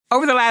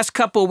Over the last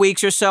couple of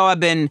weeks or so, I've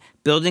been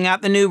building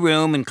out the new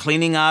room and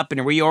cleaning up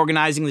and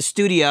reorganizing the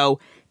studio.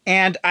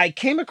 And I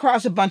came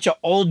across a bunch of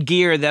old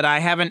gear that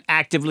I haven't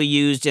actively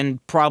used in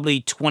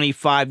probably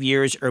 25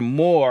 years or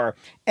more.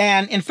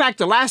 And in fact,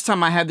 the last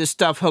time I had this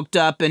stuff hooked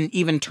up and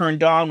even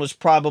turned on was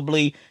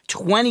probably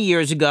 20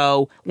 years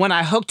ago when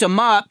I hooked them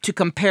up to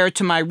compare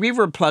to my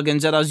reverb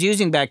plugins that I was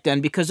using back then,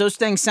 because those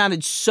things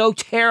sounded so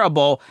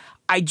terrible.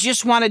 I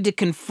just wanted to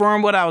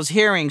confirm what I was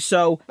hearing.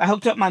 So I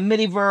hooked up my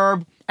MIDI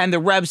Verb and the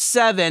Rev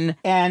 7,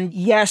 and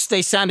yes,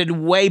 they sounded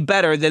way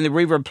better than the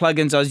reverb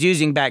plugins I was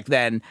using back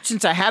then.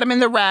 Since I had them in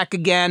the rack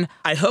again,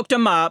 I hooked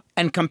them up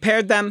and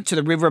compared them to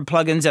the reverb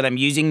plugins that I'm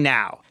using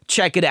now.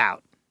 Check it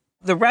out.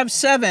 The Rev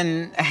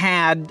 7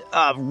 had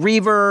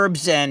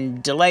reverbs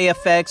and delay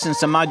effects and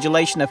some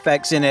modulation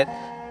effects in it.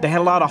 They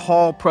had a lot of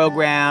hall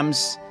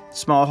programs,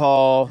 small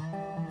hall,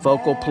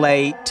 vocal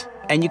plate,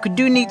 and you could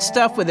do neat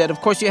stuff with it.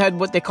 Of course, you had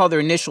what they call their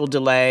initial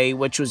delay,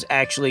 which was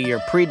actually your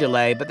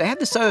pre-delay, but they had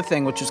this other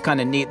thing which was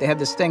kind of neat. They had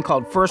this thing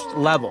called first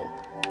level.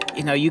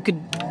 You know, you could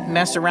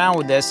mess around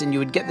with this and you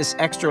would get this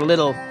extra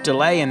little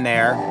delay in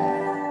there.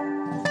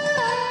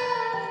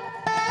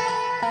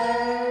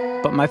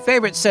 But my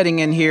favorite setting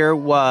in here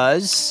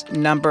was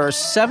number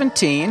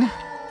 17,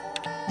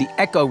 the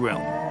Echo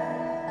Room.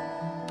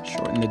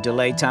 Shorten the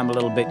delay time a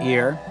little bit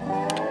here.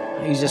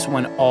 I use this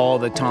one all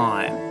the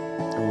time.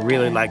 I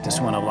really like this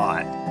one a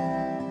lot.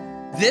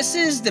 This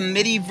is the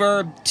MIDI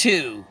Verb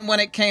 2. When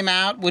it came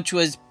out, which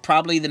was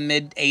probably the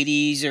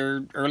mid-'80s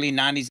or early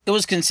 '90s, it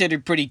was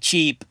considered pretty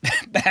cheap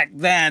back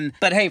then.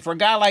 But hey, for a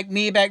guy like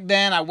me back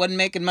then, I wasn't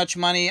making much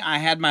money. I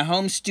had my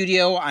home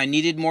studio. I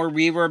needed more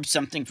reverb,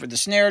 something for the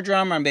snare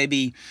drum, or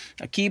maybe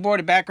a keyboard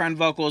or background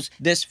vocals.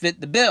 This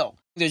fit the bill.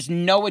 There's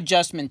no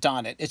adjustment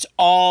on it. It's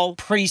all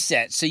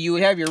preset. So you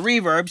would have your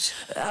reverbs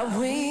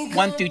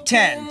 1 through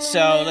 10.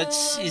 So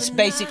it's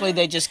basically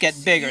they just get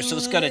bigger. So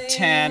let's go to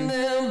 10,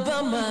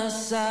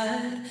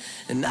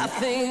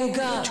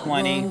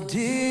 20.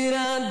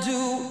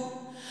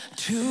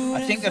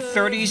 I think the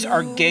 30s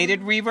are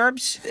gated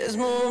reverbs. There's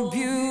more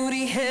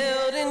beauty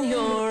held in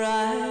your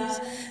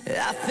eyes.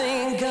 I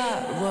think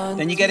God,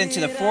 then you get into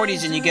the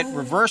 40s and you get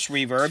reverse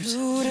reverbs.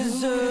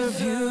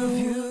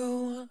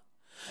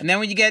 And then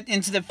when you get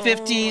into the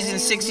 50s and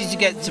 60s, you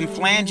get some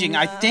flanging.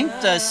 I think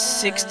the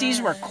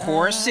 60s were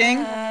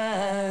chorusing.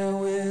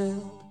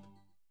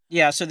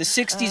 Yeah, so the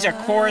 60s are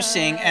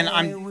chorusing, and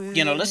I'm,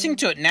 listening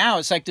to it now,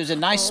 it's like there's a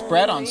nice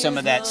spread on some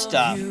of that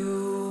stuff.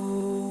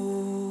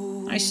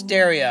 Nice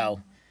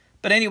stereo.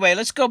 But anyway,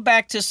 let's go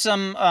back to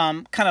some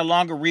kind of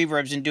longer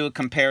reverbs and do a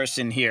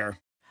comparison here.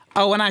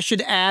 Oh, and I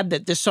should add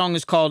that this song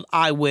is called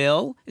I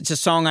Will. It's a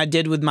song I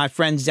did with my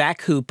friend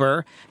Zach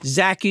Hooper.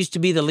 Zach used to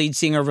be the lead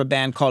singer of a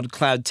band called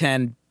Cloud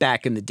 10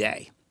 back in the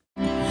day.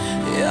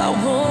 Yeah, I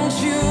want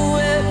you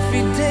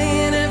every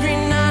day and every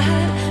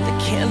night. The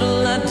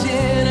candlelight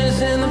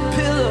dinners and the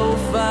pillow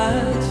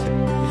fights.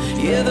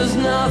 Yeah, there's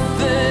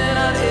nothing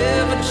I'd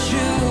ever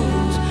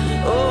choose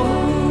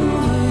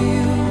over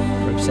you.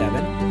 Verb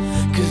 7.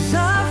 'Cause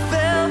I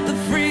felt the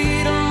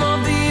freedom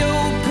of the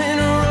open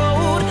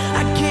road.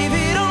 I gave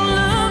it all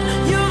up.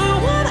 You're the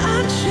one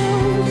I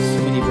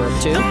chose. MIDI Verb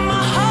 2. And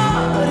my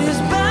heart is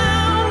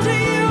bound to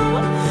you.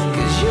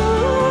 'Cause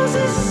yours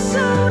is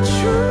so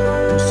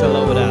true.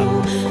 Solo it up.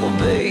 Oh,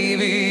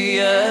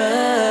 baby,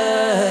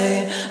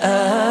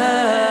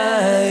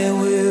 I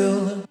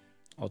will.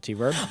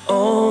 Multi-verb.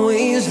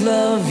 Always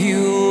love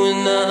you,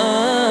 and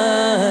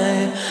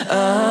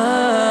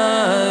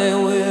I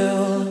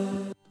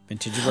will.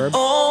 Vintage verb.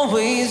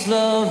 Always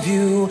love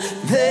you.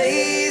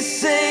 They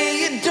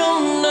say you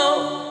don't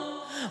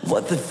know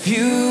what the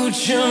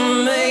future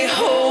may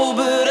hold,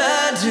 but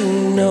I do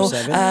know.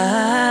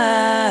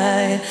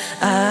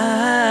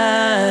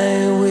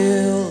 I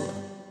will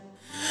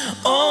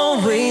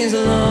always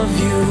love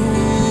you.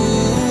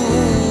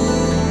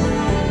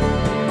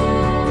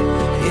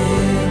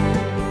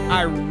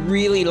 I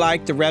really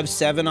like the Rev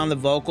 7 on the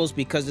vocals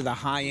because of the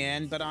high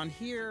end, but on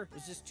here,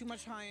 is this too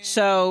much high end?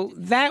 So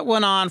that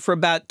went on for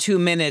about 2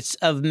 minutes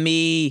of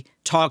me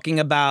talking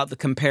about the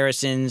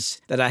comparisons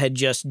that I had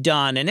just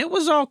done, and it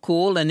was all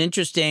cool and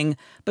interesting,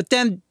 but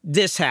then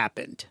this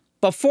happened.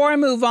 Before I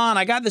move on,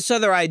 I got this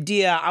other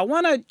idea. I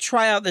want to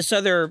try out this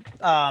other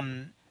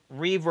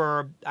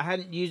reverb. I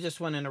hadn't used this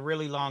one in a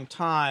really long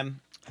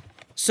time.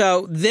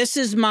 So this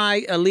is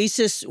my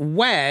Alesis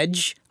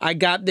Wedge. I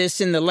got this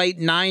in the late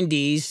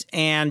 90s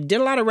and did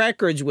a lot of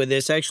records with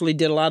this. I actually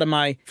did a lot of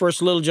my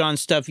first Little John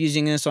stuff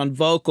using this on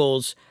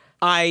vocals.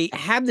 I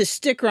have this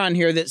sticker on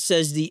here that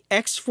says the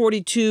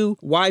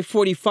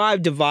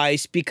X42Y45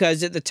 device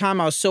because at the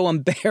time I was so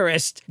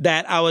embarrassed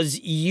that I was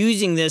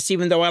using this,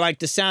 even though I like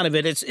the sound of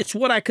it. It's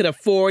what I could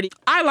afford.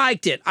 I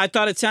liked it. I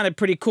thought it sounded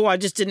pretty cool. I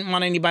just didn't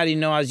want anybody to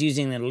know I was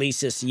using an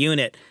Alesis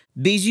unit.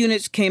 These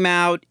units came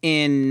out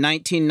in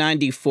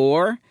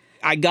 1994.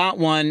 I got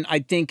one, I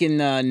think, in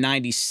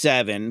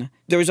 97.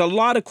 There's a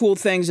lot of cool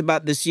things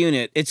about this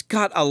unit. It's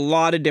got a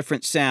lot of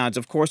different sounds.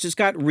 Of course, it's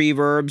got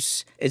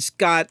reverbs. It's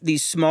got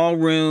these small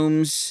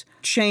rooms,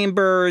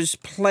 chambers,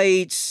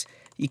 plates.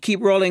 You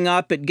keep rolling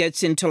up, it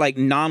gets into like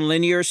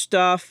non-linear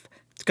stuff.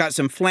 It's got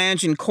some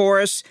flange and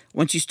chorus.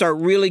 Once you start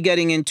really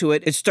getting into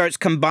it, it starts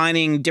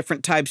combining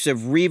different types of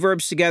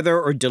reverbs together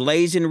or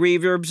delays in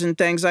reverbs and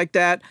things like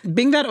that.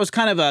 Being that it was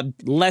kind of a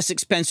less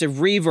expensive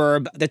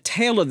reverb, the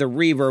tail of the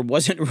reverb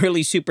wasn't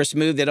really super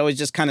smooth. It always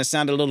just kind of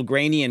sounded a little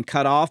grainy and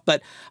cut off,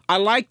 but I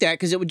liked that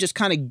because it would just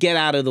kind of get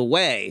out of the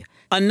way.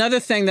 Another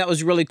thing that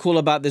was really cool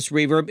about this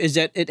reverb is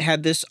that it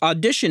had this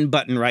audition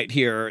button right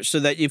here, so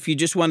that if you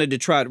just wanted to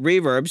try out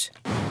reverbs,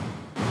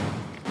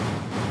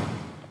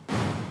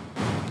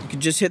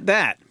 just hit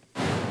that,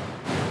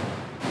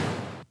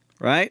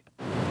 right?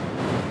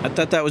 I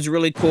thought that was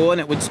really cool,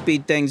 and it would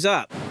speed things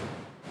up.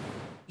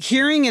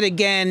 Hearing it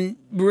again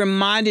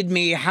reminded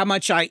me how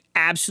much I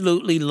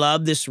absolutely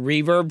love this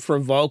reverb for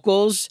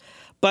vocals,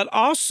 but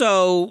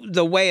also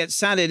the way it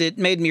sounded, it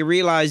made me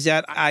realize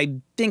that I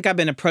think I've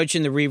been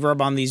approaching the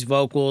reverb on these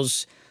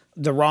vocals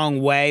the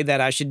wrong way,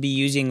 that I should be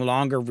using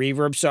longer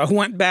reverb. So I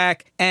went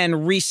back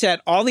and reset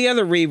all the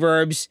other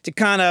reverbs to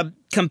kind of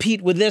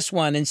compete with this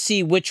one and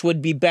see which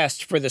would be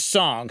best for the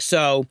song.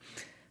 So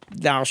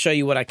now I'll show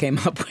you what I came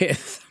up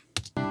with.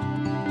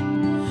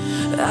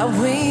 I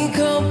wake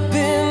up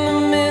in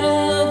the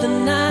middle of the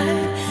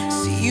night,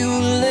 see you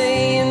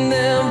laying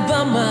there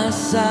by my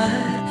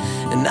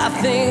side, and I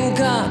think,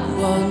 God,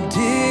 what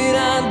did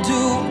I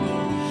do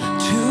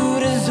to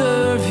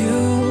deserve you?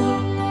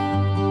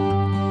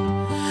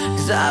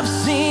 I've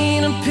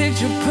seen a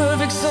picture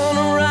perfect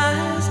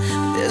sunrise,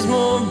 but there's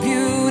more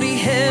beauty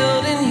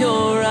held in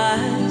your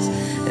eyes.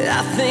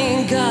 I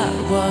think, God,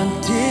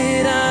 what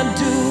did I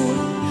do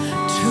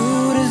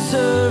to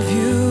deserve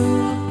you?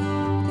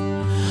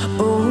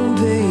 Oh,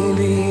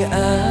 baby, I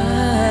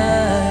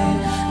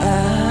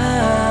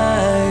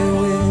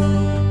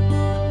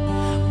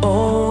will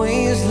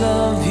always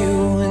love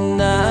you, and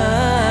I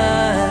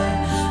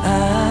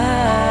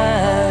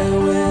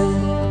will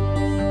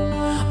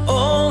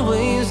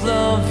always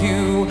love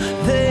you.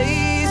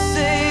 They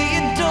say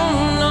you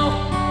don't know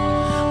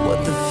what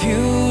the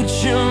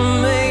future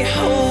may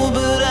hold,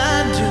 but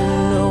I do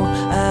know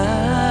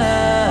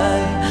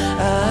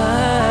I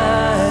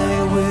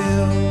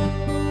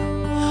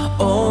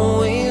will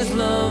always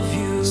love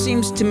you.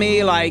 Seems to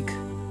me like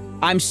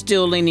I'm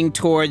still leaning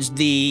towards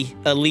the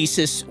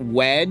Alesis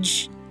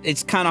wedge.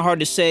 It's kind of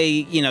hard to say,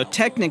 you know,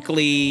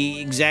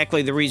 technically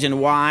exactly the reason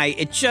why.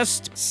 It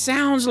just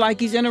sounds like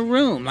he's in a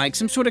room, like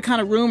some sort of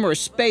kind of room or a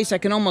space. I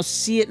can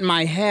almost see it in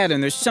my head,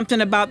 and there's something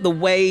about the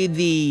way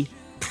the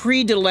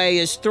pre-delay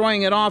is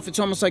throwing it off. It's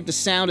almost like the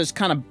sound is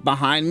kind of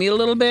behind me a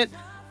little bit.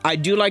 I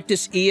do like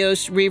this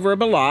EOS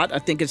reverb a lot. I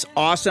think it's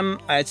awesome.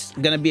 It's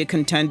going to be a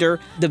contender.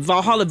 The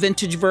Valhalla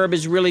Vintage Verb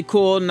is really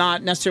cool,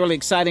 not necessarily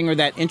exciting or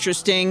that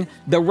interesting.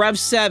 The Rev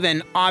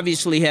 7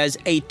 obviously has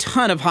a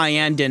ton of high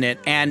end in it,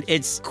 and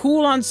it's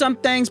cool on some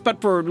things,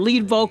 but for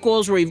lead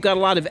vocals where you've got a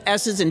lot of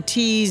S's and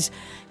T's,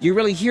 you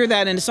really hear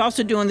that, and it's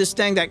also doing this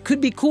thing that could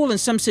be cool in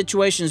some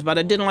situations, but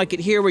I didn't like it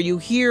here, where you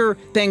hear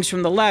things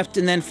from the left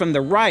and then from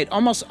the right,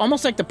 almost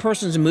like the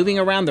person's moving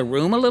around the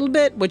room a little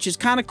bit, which is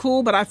kind of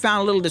cool, but I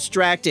found a little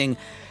distracting.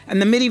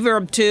 And the MIDI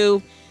Verb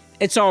 2,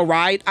 it's all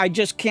right. I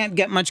just can't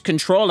get much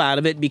control out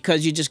of it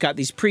because you just got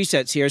these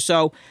presets here.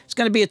 So it's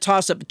going to be a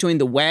toss-up between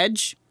the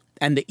Wedge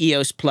and the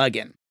EOS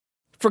plugin.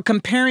 For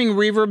comparing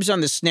reverbs on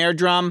the snare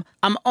drum,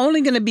 I'm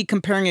only going to be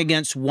comparing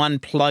against one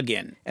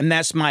plugin, and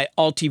that's my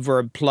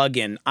Altiverb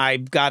plugin.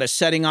 I've got a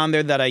setting on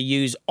there that I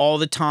use all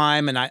the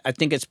time, and I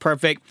think it's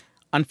perfect.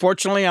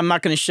 Unfortunately, I'm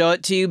not going to show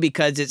it to you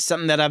because it's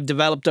something that I've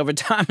developed over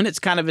time, and it's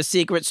kind of a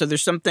secret, so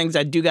there's some things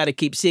I do got to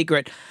keep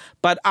secret.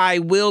 But I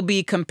will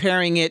be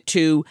comparing it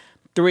to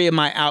 3 of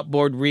my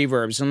outboard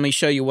reverbs. Let me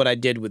show you what I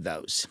did with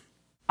those.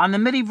 On the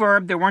MIDI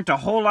Verb, there weren't a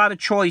whole lot of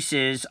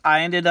choices.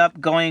 I ended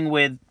up going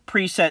with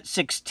preset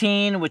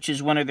 16, which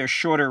is one of their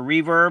shorter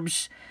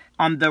reverbs.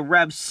 On the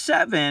Rev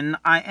 7,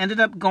 I ended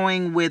up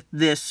going with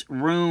this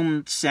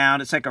room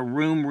sound. It's like a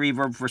room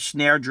reverb for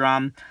snare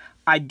drum.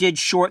 I did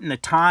shorten the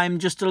time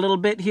just a little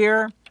bit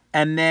here.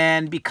 And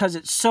then because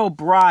it's so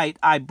bright,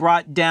 I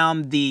brought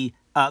down the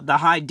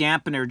high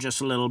dampener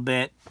just a little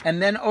bit.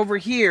 And then over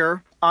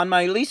here, on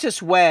my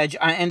Alesis Wedge,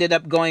 I ended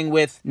up going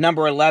with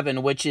number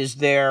 11, which is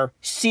their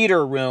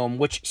cedar room,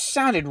 which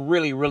sounded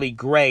really, really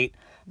great.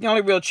 The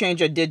only real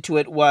change I did to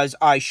it was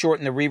I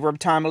shortened the reverb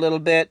time a little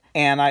bit,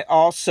 and I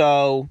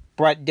also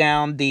brought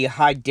down the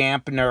high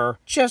dampener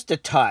just a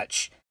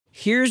touch.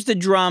 Here's the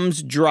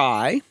drums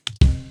dry.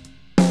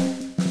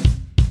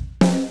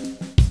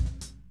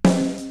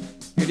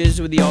 Here it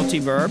is with the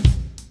Altiverb.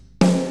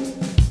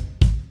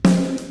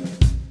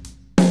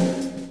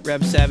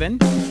 Rev 7.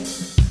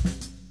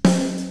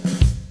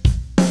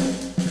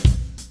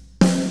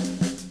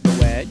 The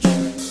Wedge.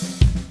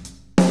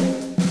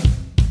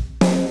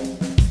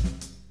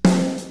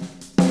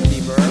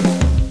 Reverb.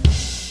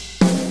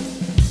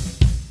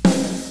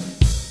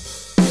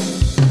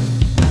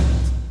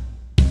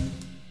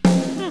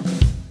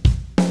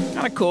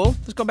 Kind of cool.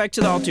 Let's go back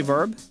to the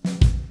Altiverb.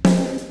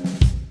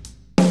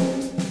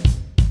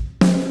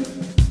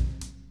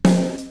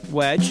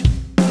 Wedge.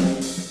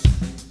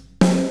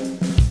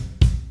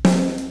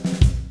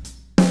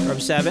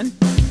 Verb 7.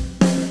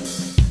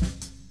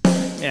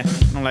 Yeah,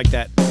 I don't like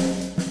that.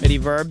 MIDI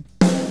verb.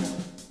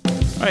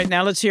 All right,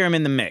 now let's hear him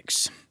in the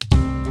mix.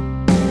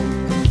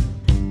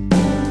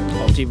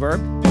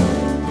 Multi-verb.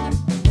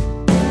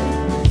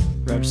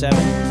 Verb 7.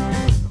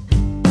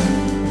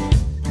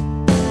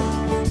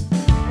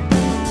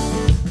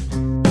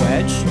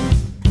 Wedge.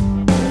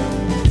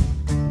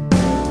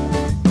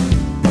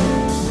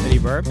 MIDI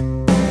verb.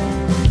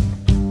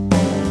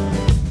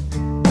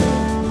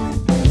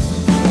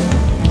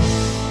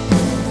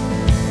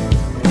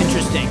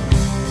 Interesting.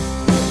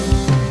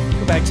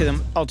 Go back to the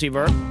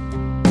multi-verb.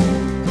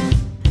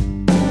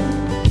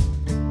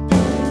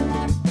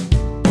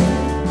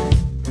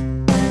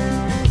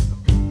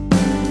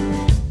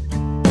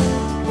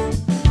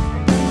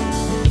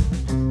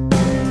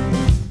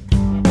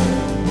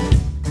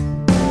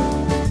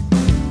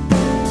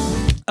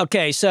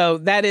 Okay, so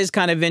that is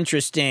kind of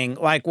interesting.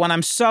 Like when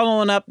I'm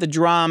soloing up the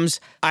drums,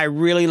 I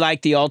really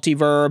like the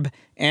multi-verb,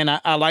 and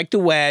I like the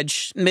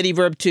wedge. MIDI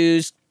verb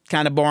 2's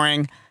kind of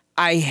boring.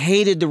 I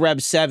hated the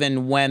Rev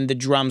 7 when the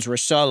drums were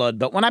soloed,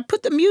 but when I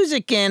put the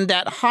music in,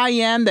 that high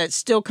end that's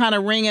still kind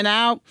of ringing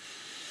out,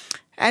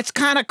 that's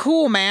kind of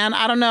cool, man.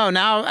 I don't know.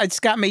 Now it's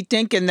got me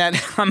thinking that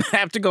I'm going to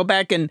have to go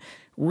back and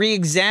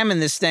re-examine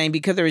this thing,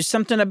 because there was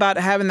something about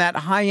having that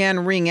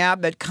high-end ring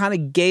out that kind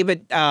of gave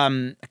it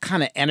a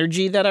kind of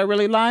energy that I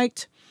really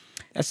liked.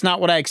 That's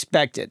not what I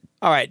expected.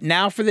 All right,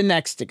 now for the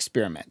next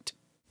experiment.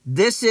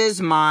 This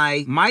is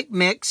my mic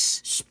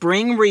mix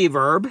spring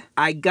reverb.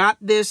 I got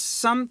this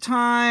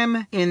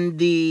sometime in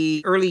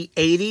the early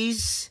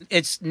 80s.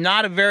 It's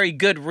not a very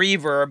good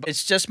reverb.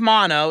 It's just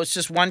mono. It's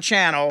just one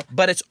channel,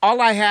 but it's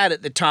all I had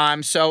at the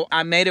time, so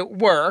I made it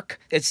work.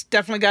 It's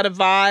definitely got a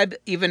vibe,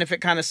 even if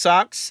it kind of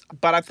sucks,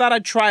 but I thought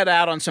I'd try it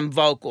out on some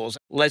vocals.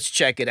 Let's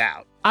check it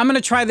out. I'm going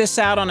to try this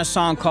out on a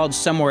song called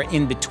Somewhere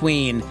in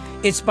Between.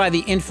 It's by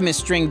the infamous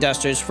String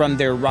Dusters from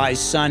their Rise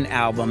Sun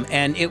album,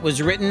 and it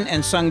was written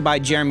and sung by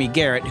Jeremy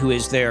Garrett, who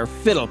is their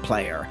fiddle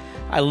player.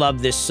 I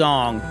love this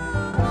song.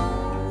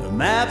 The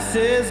map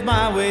says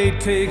my way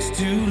takes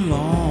too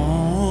long,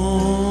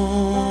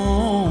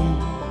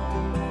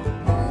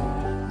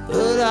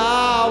 but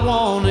I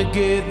want to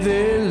get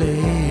there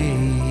late.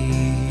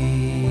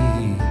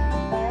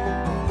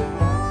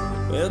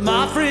 Well,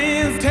 my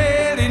friends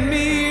telling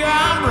me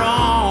I'm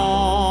wrong.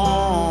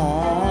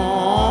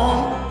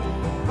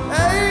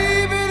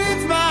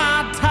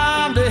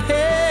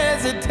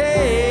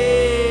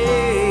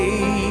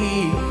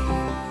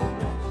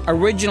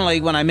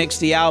 Originally, when I mixed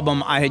the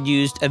album, I had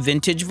used a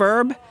vintage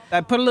verb.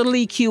 I put a little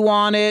EQ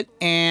on it,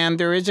 and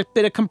there is a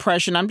bit of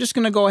compression. I'm just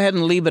going to go ahead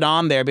and leave it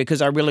on there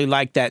because I really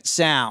like that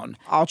sound.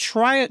 I'll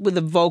try it with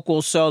the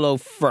vocal solo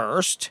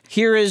first.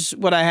 Here is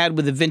what I had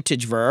with the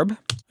vintage verb.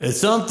 There's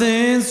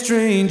something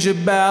strange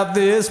about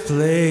this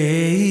place.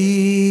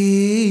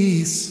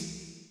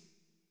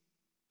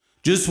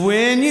 Just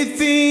when you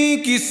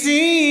think you've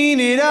seen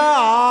it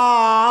all.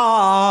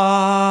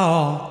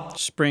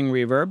 Spring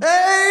reverb.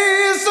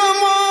 Hey,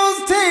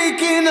 someone's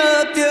taking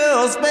up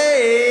your space,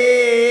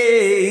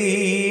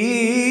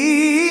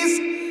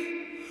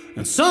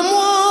 and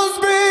someone's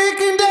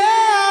breaking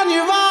down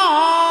your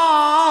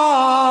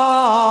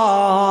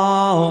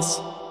walls.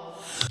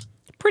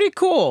 Pretty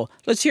cool.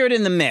 Let's hear it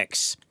in the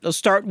mix. Let's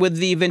start with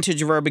the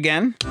vintage verb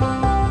again.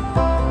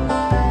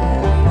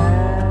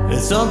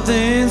 There's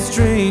something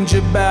strange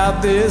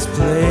about this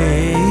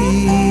place.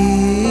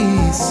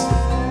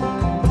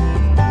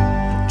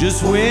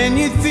 Just when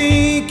you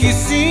think you've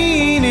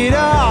seen it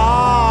all.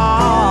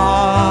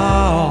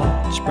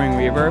 Spring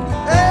reverb.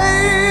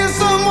 Hey,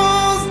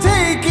 someone's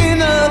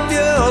taking up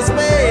your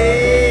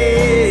space,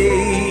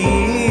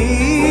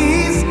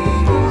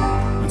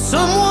 and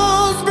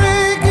someone's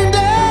breaking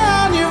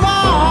down your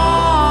walls.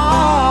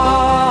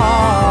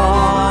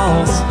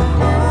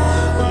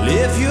 Well,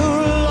 if you're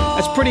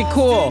lost, that's pretty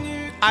cool.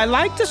 I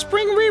like the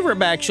spring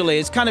reverb, actually.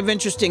 It's kind of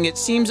interesting. It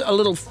seems a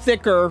little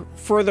thicker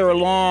further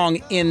along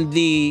in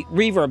the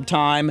reverb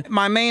time.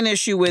 My main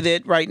issue with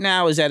it right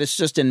now is that it's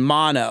just in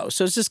mono.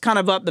 So it's just kind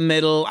of up the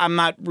middle. I'm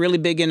not really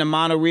big into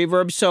mono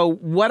reverb. So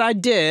what I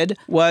did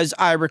was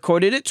I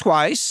recorded it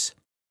twice,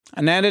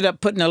 and I ended up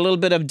putting a little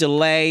bit of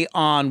delay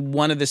on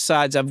one of the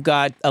sides. I've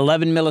got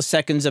 11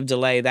 milliseconds of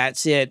delay.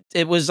 That's it.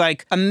 It was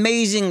like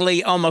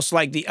amazingly almost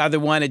like the other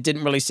one. It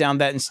didn't really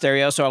sound that in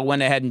stereo, so I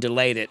went ahead and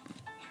delayed it.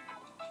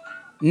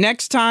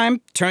 Next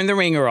time, turn the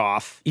ringer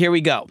off. Here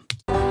we go.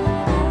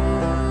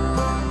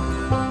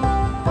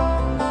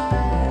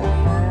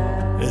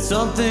 there's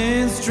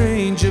something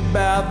strange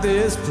about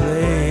this place.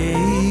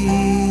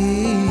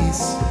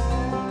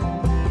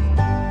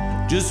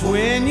 Just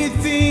when you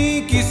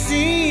think you've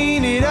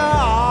seen it all,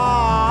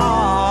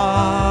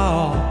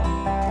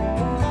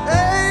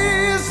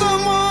 hey,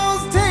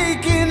 someone's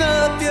taking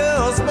up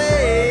your space,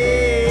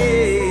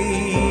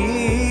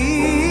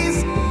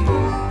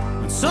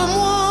 and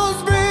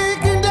someone's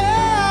breaking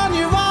down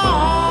your walls.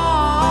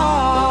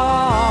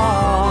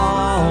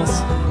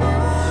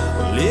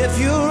 Well, if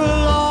you're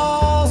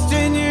lost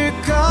and you're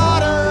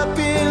caught up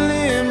in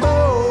limbo,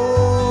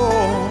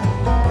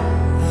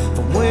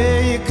 from where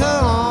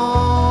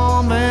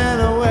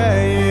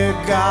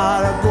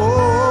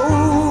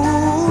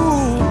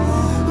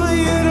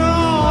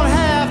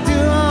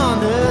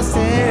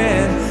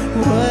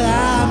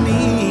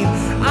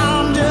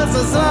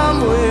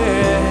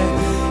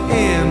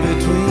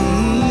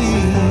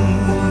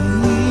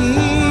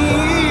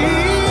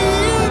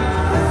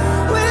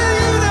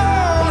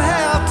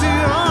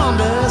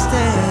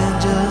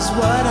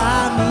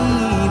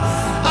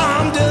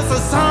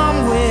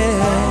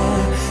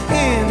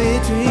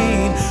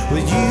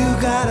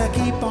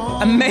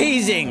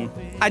Amazing.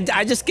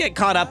 I just get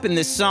caught up in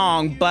this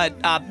song, but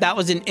that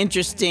was an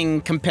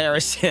interesting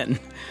comparison.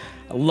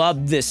 I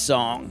love this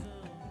song.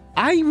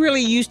 I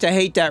really used to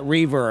hate that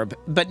reverb,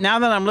 but now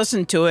that I'm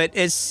listening to it,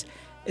 it's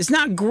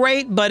not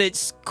great, but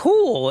it's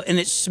cool and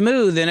it's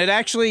smooth, and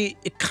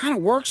it kind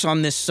of works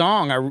on this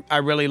song. I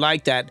really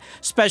like that,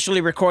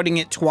 especially recording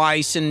it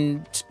twice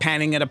and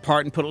panning it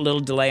apart and put a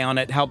little delay on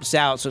it helps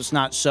out so it's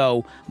not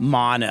so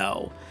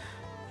mono.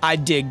 I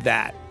dig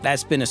that.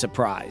 That's been a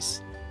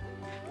surprise.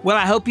 Well,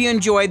 I hope you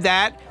enjoyed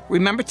that.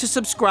 Remember to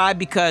subscribe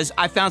because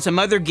I found some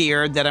other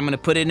gear that I'm going to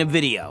put in a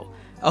video.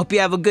 I hope you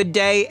have a good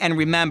day, and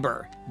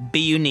remember, be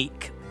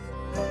unique.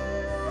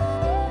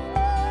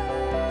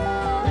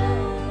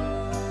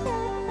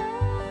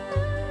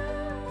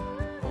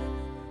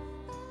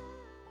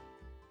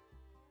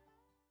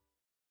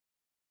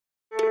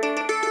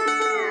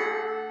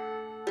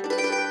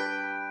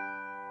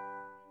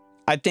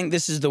 I think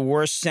this is the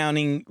worst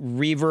sounding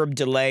reverb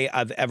delay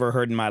I've ever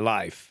heard in my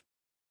life.